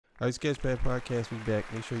All right, Sketchpad Podcast, we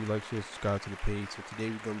back. Make sure you like, share, subscribe to the page. So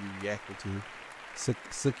today we're going to be reacting to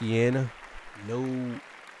Sukihana. No,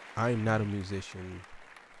 I'm not a musician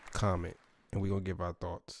comment. And we're going to give our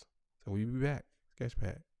thoughts. So we'll be back.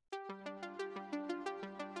 Sketchpad.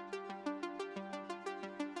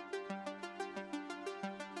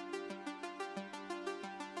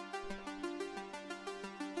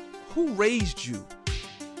 Who raised you?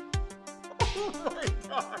 Oh my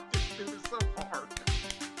god, this shit is so hard.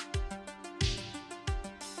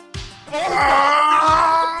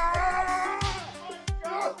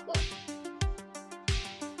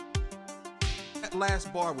 That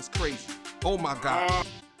last bar was crazy. Oh my god.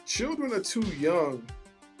 Children are too young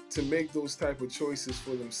to make those type of choices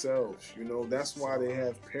for themselves. You know, that's why they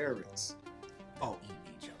have parents. Oh,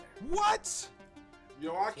 what?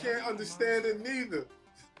 Yo, I can't understand it neither.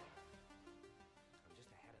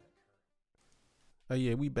 Oh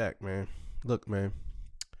yeah, we back, man. Look, man.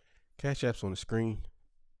 Cash App's on the screen.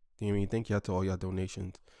 You know what I mean? Thank y'all to all y'all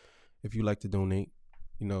donations. If you like to donate,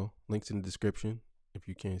 you know, links in the description if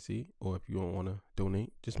you can't see, or if you don't want to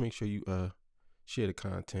donate, just make sure you share the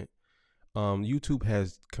content. YouTube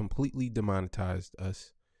has completely demonetized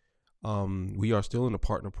us. We are still in a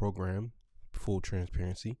partner program, full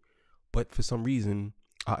transparency, but for some reason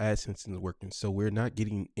our AdSense isn't working, so we're not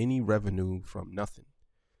getting any revenue from nothing.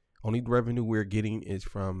 Only revenue we're getting is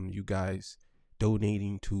from you guys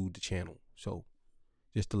donating to the channel. So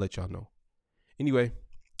just to let y'all know. Anyway,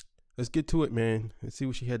 let's get to it, man. Let's see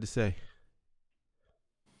what she had to say.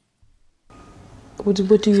 What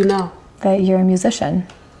do you know? That you're a musician.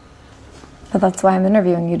 But that's why I'm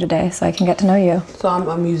interviewing you today, so I can get to know you. So I'm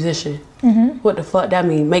a musician. Mm-hmm. What the fuck that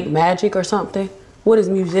mean? Make magic or something? What is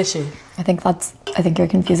musician? I think you're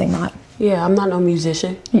confusing that. Yeah, I'm not no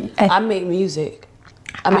musician. I make music.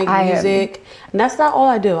 I make music. And that's not all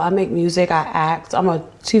I do. I make music, I act. I'm a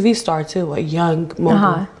TV star too, a young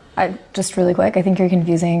mogul. Just really quick, I think you're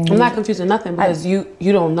confusing. I'm not confusing nothing because you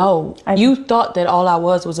don't know. You thought that all I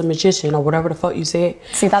was a magician or whatever the fuck you said.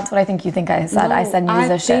 See, that's what I think you think I said. No, I said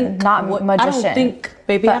musician, not magician. I don't think,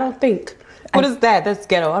 baby, I don't think. What is that? That's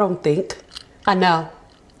ghetto. I don't think. I know.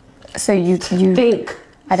 So you think.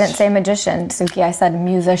 I didn't say magician, Suki. I said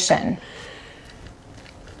musician.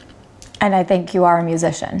 And I think you are a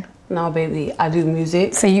musician. No, baby, I do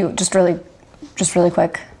music. So you just really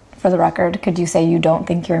quick, for the record, could you say you don't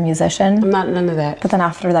think you're a musician? I'm not none of that. But then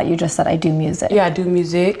after that, you just said I do music. Yeah, I do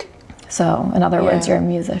music. So in other words, you're a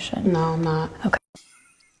musician. No, I'm not. Okay.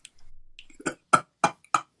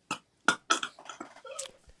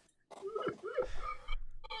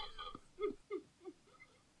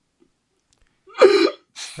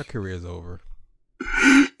 Her career's over.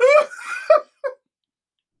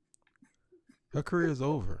 Her career's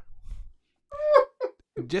over.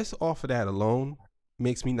 Just off of that alone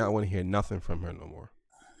makes me not want to hear nothing from her no more.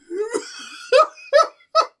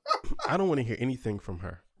 I don't want to hear anything from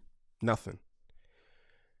her. Nothing.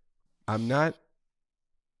 I'm not.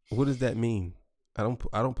 What does that mean? I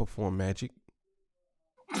don't perform magic.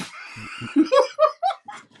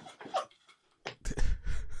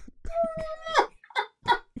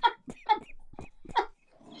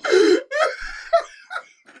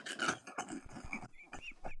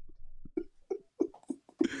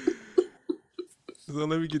 So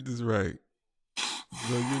let me get this right.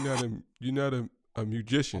 So you're not a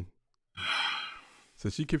musician. So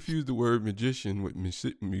she confused the word magician with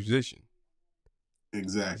musician.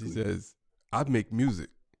 Exactly. She says, I make music.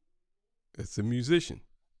 It's a musician,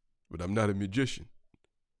 but I'm not a magician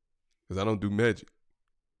because I don't do magic.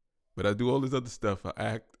 But I do all this other stuff. I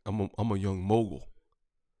act. I'm a young mogul.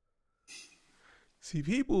 See,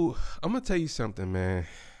 people, I'm gonna tell you something, man.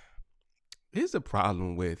 Here's the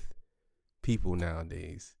problem with people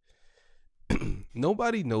nowadays.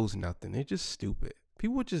 Nobody knows nothing. They're just stupid.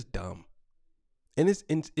 People are just dumb. And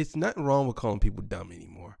it's nothing wrong with calling people dumb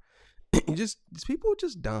anymore. People are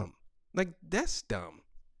just dumb. Like, that's dumb.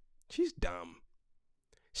 She's dumb.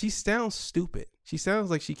 She sounds stupid. She sounds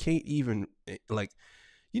like she can't even, like,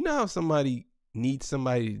 you know how somebody needs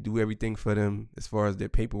somebody to do everything for them as far as their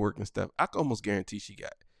paperwork and stuff? I can almost guarantee she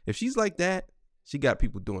got. If she's like that, she got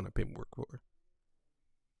people doing her paperwork for her.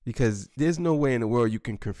 Because there's no way in the world you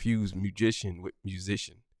can confuse musician with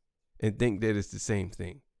musician and think that it's the same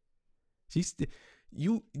thing.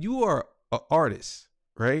 You are an artist,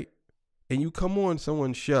 right? And you come on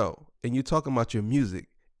someone's show and you're talking about your music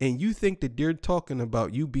and you think that they're talking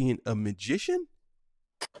about you being a magician?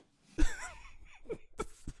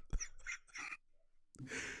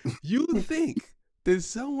 You think that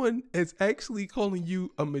someone is actually calling you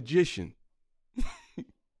a magician?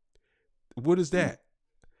 What is that?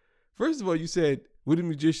 First of all, you said What a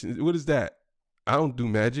magician. What is that? I don't do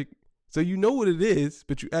magic. So you know what it is,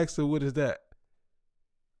 but you ask her, what is that?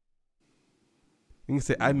 You can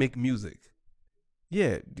say, I make music.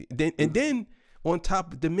 Yeah. Then on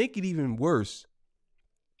top, to make it even worse,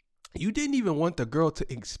 you didn't even want the girl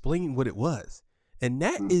to explain what it was. And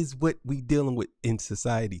that is what we dealing with in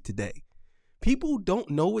society today. People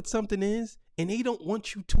don't know what something is, and they don't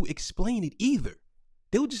want you to explain it either.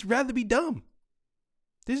 They would just rather be dumb.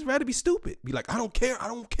 They just rather be stupid. Be like, I don't care. I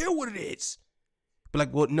don't care what it is. But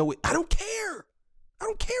like, well, no, I don't care. I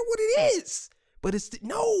don't care what it is. But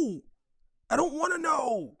no, I don't want to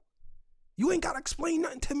know. You ain't got to explain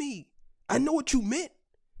nothing to me. I know what you meant.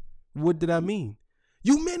 What did I mean?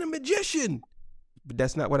 You meant a magician. But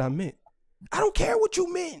that's not what I meant. I don't care what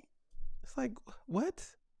you meant. It's like, what?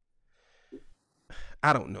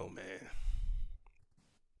 I don't know, man.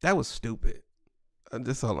 That was stupid.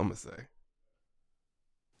 That's all I'm going to say.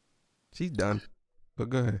 She's done. But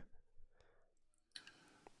go ahead.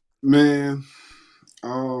 Man,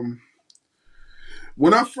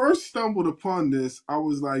 when I first stumbled upon this, I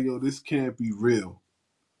was like, yo, this can't be real.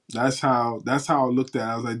 That's how I looked at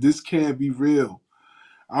it. I was like, this can't be real.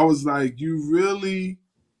 I was like, you really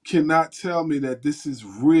cannot tell me that this is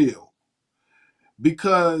real.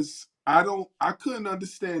 Because I couldn't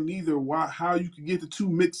understand either how you could get the two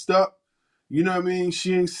mixed up. You know what I mean?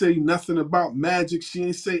 She ain't say nothing about magic. She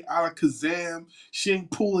ain't say alakazam. She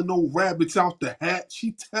ain't pulling no rabbits out the hat.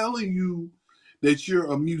 She telling you that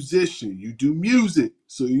you're a musician. You do music,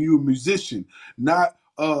 so you're a musician, not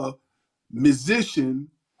a musician,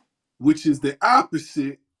 which is the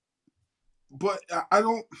opposite. But I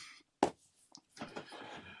don't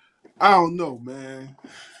know, man.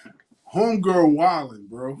 Homegirl wildin',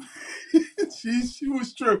 bro. she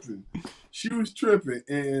was tripping. She was tripping,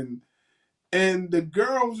 and the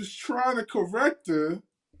girl was trying to correct her,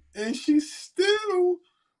 and she still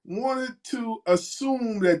wanted to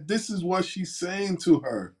assume that this is what she's saying to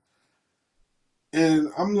her.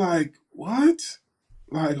 And I'm like, what?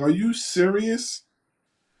 Like, are you serious?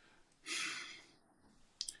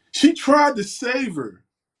 She tried to save her,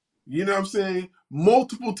 you know what I'm saying,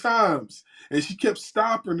 multiple times, and she kept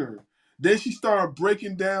stopping her. Then she started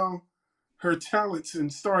breaking down her talents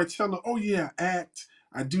and started telling her, oh yeah, I act,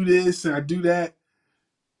 I do this and I do that.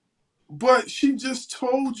 But she just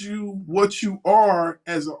told you what you are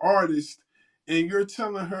as an artist, and you're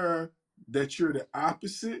telling her that you're the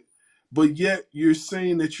opposite, but yet you're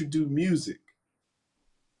saying that you do music.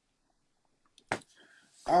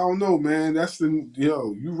 I don't know, man.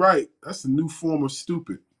 You're right. That's the new form of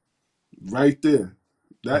stupid. Right there.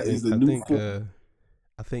 That is the new form.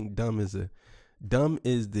 I think dumb is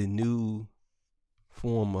the new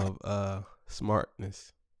form of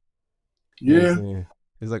smartness. You know what I'm saying?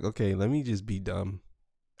 It's like, okay, let me just be dumb.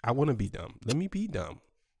 I want to be dumb. Let me be dumb.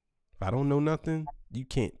 If I don't know nothing, you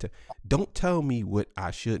can't. Don't tell me what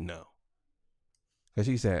I should know. Cause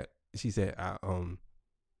she said,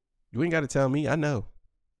 you ain't got to tell me. I know.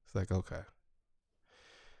 It's like, okay.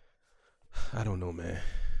 I don't know, man.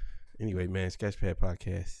 Anyway, man, Sketchpad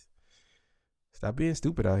Podcast. Stop being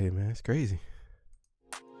stupid out here, man. It's crazy.